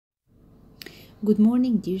Good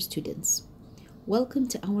morning, dear students. Welcome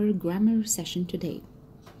to our grammar session today.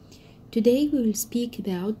 Today we will speak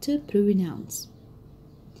about pronouns.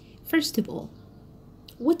 First of all,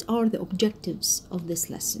 what are the objectives of this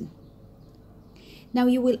lesson? Now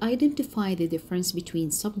you will identify the difference between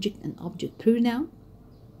subject and object pronoun.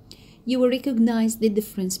 You will recognize the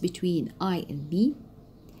difference between I and me.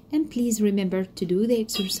 And please remember to do the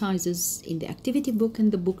exercises in the activity book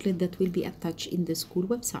and the booklet that will be attached in the school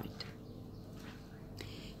website.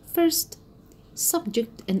 First,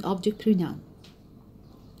 subject and object pronoun.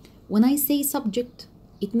 When I say subject,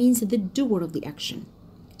 it means the doer of the action.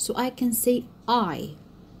 So I can say I,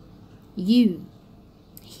 you,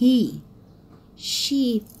 he,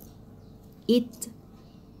 she, it,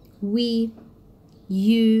 we,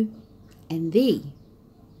 you, and they.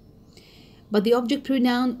 But the object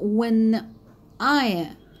pronoun, when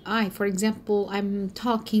I, for example, I'm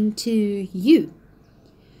talking to you.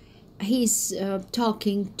 He's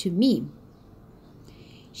talking to me.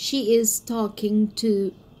 She is talking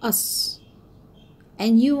to us.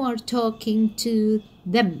 And you are talking to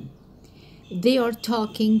them. They are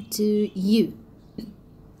talking to you.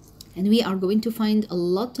 And we are going to find a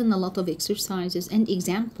lot of exercises and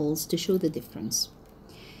examples to show the difference.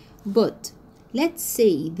 But let's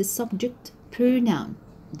say the subject pronoun,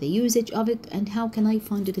 the usage of it, and how can I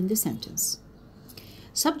find it in the sentence.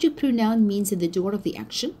 Subject pronoun means the doer of the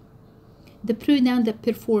action, the pronoun that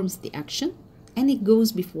performs the action, and it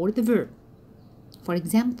goes before the verb. For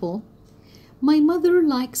example, my mother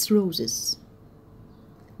likes roses.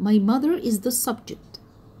 My mother is the subject.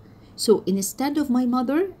 So instead of my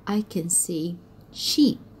mother, I can say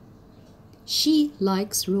she. She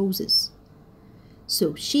likes roses.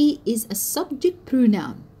 So she is a subject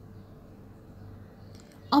pronoun.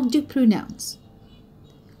 Object pronouns.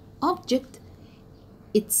 Object,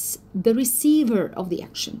 it's the receiver of the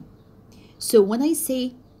action. So when I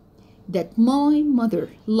say that my mother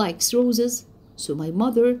likes roses, so my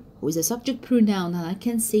mother, who is a subject pronoun, and I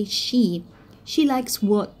can say she likes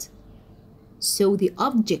what? So the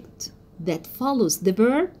object that follows the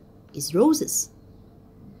verb is roses.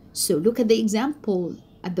 So look at the example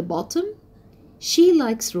at the bottom. She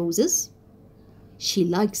likes roses. She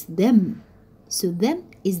likes them. So them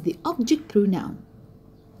is the object pronoun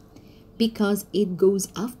because it goes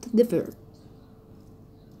after the verb.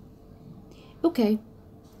 Okay,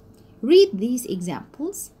 read these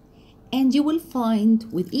examples and you will find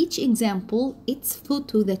with each example its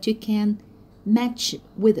photo that you can match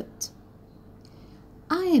with it.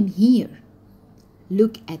 I am here.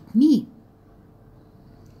 Look at me.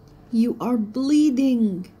 You are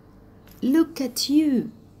bleeding. Look at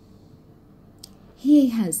you.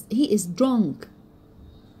 He is drunk.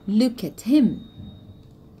 Look at him.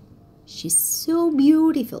 She's so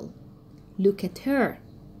beautiful. Look at her.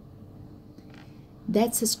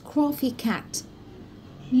 That's a scruffy cat.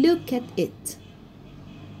 Look at it.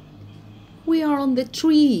 We are on the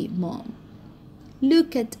tree, Mom.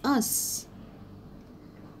 Look at us.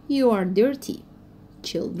 You are dirty.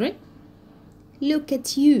 Children, look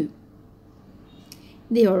at you.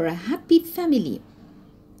 They are a happy family.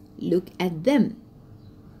 Look at them.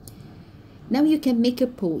 Now you can make a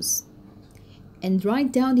pause and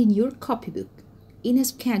write down in your copybook, in a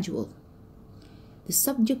schedule, the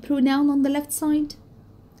subject pronoun on the left side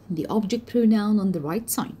and the object pronoun on the right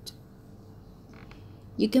side.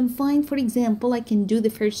 You can find, for example, I can do the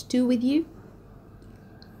first two with you.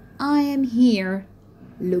 I am here.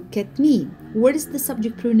 Look at me. Where is the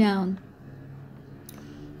subject pronoun?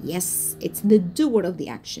 Yes, it's the doer of the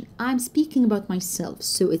action. I'm speaking about myself,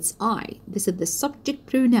 so it's I. This is the subject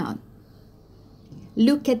pronoun.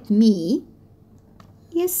 Look at me.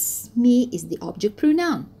 Yes, me is the object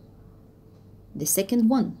pronoun. The second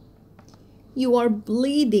one. You are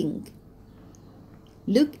bleeding.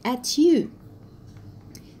 Look at you.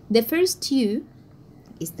 The first you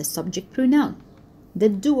is the subject pronoun, the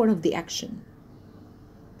doer of the action.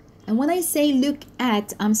 And when I say look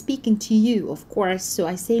at, I'm speaking to you, of course. So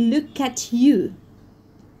I say look at you.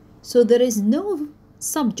 So there is no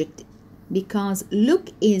subject because look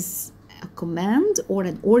is a command or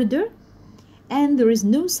an order. And there is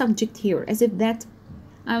no subject here, as if that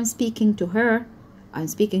I'm speaking to her, I'm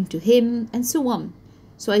speaking to him, and so on.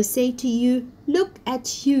 So I say to you, look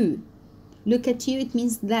at you. Look at you, it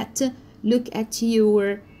means that look at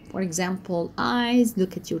your, for example, eyes,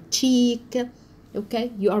 look at your cheek.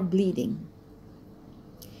 Okay, you are bleeding.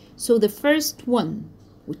 So the first one,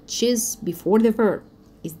 which is before the verb,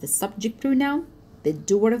 is the subject pronoun, the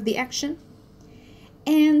doer of the action.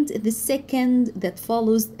 And the second that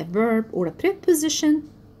follows a verb or a preposition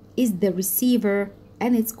is the receiver,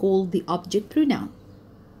 and it's called the object pronoun.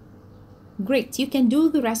 Great, you can do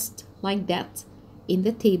the rest like that in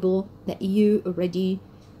the table that you already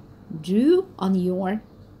drew on your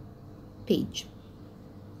page.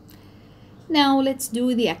 Now let's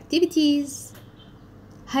do the activities.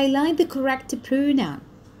 Highlight the correct pronoun.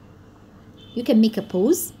 You can make a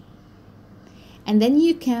pause and then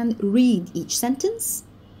you can read each sentence,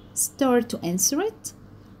 start to answer it,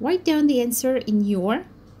 write down the answer in your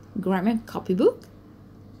grammar copybook,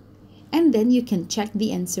 and then you can check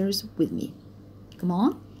the answers with me. Come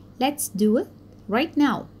on, let's do it right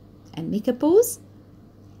now and make a pause.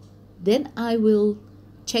 Then I will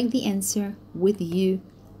check the answer with you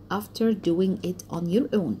after doing it on your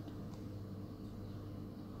own.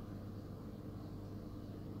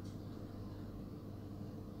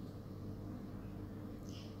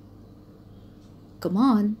 Come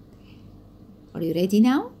on, are you ready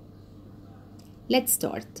now? Let's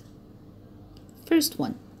start. First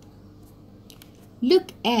one.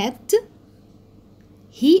 Look at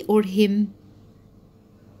he or him.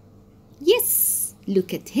 Yes,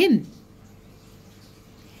 look at him.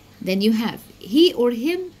 Then you have he or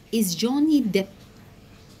him is Johnny Depp.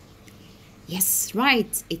 Yes,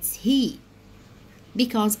 right, it's he,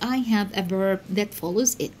 because I have a verb that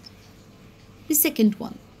follows it. The second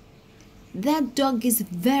one. That dog is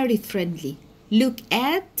very friendly. Look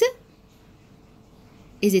at,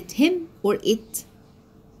 is it him or it?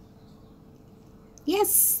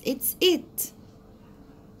 Yes, it's it,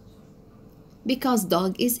 because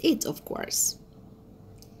dog is it, of course.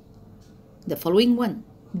 The following one.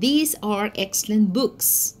 These are excellent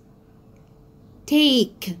books.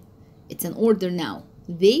 Take, it's an order now.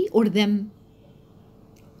 They or them.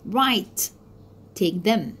 Right, take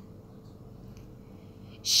them.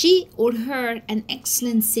 She or her, an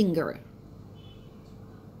excellent singer.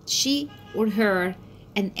 She or her,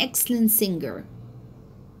 an excellent singer.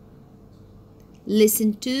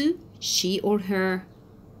 Listen to she or her.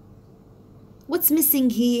 What's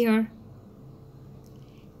missing here?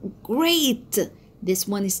 Great! This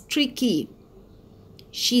one is tricky.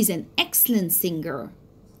 She's an excellent singer.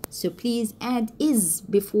 So please add is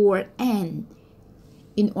before an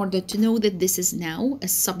in order to know that this is now a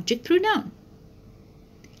subject pronoun.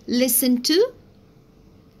 Listen to.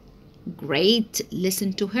 Great,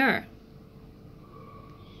 listen to her.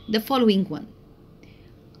 The following one.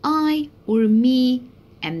 I or me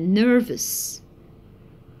am nervous.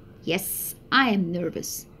 Yes, I am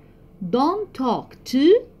nervous. Don't talk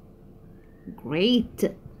to. Great,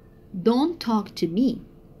 don't talk to me.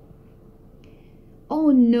 Oh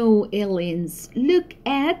no, aliens, look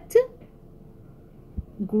at.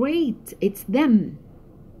 Great, it's them.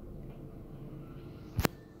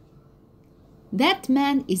 That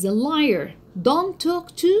man is a liar. Don't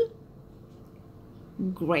talk to.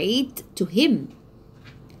 Great, to him.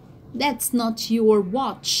 That's not your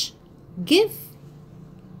watch. Give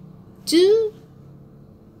to.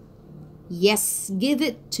 Yes, give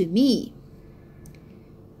it to me.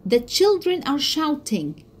 The children are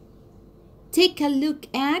shouting. Take a look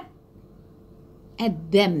at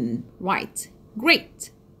them. Right,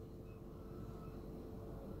 great.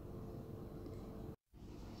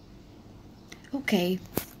 Okay,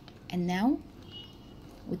 and now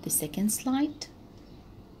with the second slide.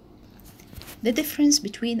 The difference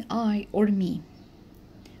between I or me.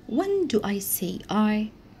 When do I say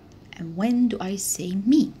I and when do I say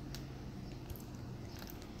me?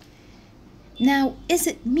 Now, is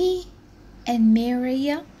it me and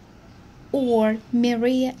Maria or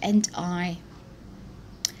Maria and I?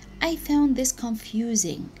 I found this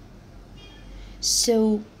confusing.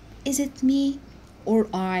 So, is it me or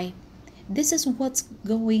I? This is what's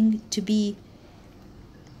going to be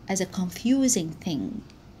as a confusing thing.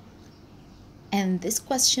 And this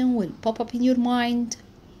question will pop up in your mind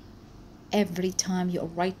every time you're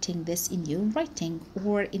writing this in your writing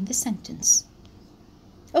or in the sentence.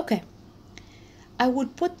 Okay, I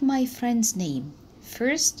would put my friend's name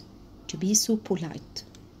first to be so polite.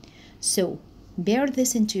 So bear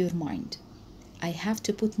this into your mind. I have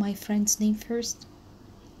to put my friend's name first,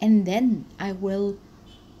 and then I will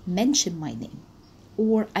mention my name,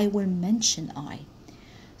 or I will mention I.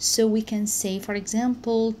 So we can say, for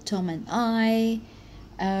example, Tom and I,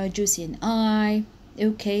 Juicy and I.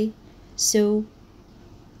 Okay, so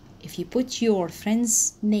if you put your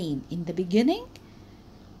friend's name in the beginning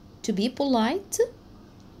to be polite,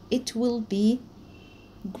 it will be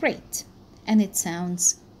great and it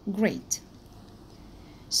sounds great.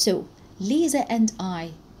 So Lisa and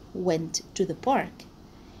I went to the park.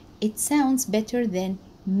 It sounds better than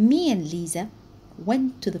me and Lisa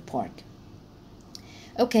went to the park.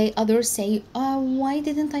 Okay, others say, why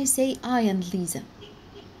didn't I say I and Lisa?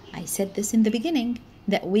 I said this in the beginning.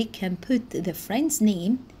 that we can put the friend's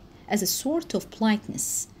name as a sort of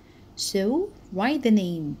politeness. So write the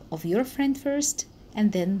name of your friend first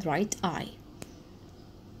and then write I.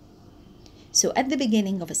 So at the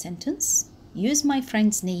beginning of a sentence, use my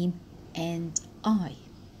friend's name and I.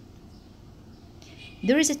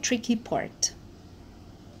 There is a tricky part.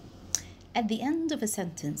 At the end of a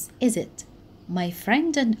sentence, is it my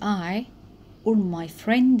friend and I or my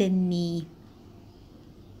friend and me?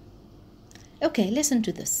 Okay, listen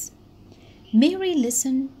to this. Mary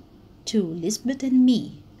listened to Lisbeth and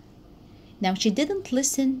me. Now she didn't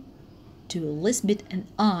listen to Lisbeth and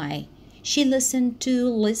I. She listened to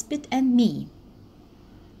Lisbeth and me.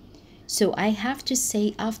 So I have to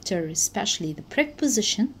say after especially the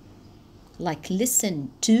preposition, like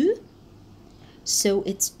listen to. So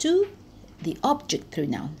it's to the object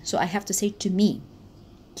pronoun. So I have to say to me,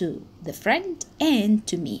 to the friend, and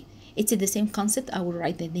to me. It's the same concept. I will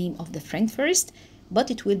write the name of the friend first, but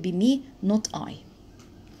it will be me, not I.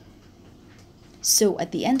 So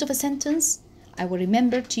at the end of a sentence, I will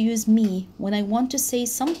remember to use me when I want to say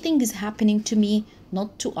something is happening to me,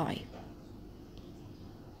 not to I.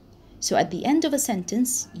 So at the end of a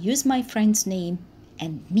sentence, use my friend's name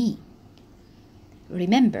and me.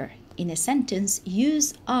 Remember, in a sentence,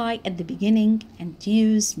 use I at the beginning and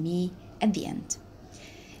use me at the end.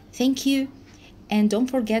 Thank you, and don't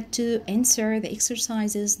forget to answer the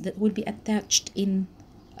exercises that will be attached in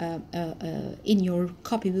your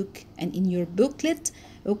copybook and in your booklet,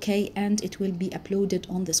 okay, and it will be uploaded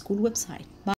on the school website. Bye.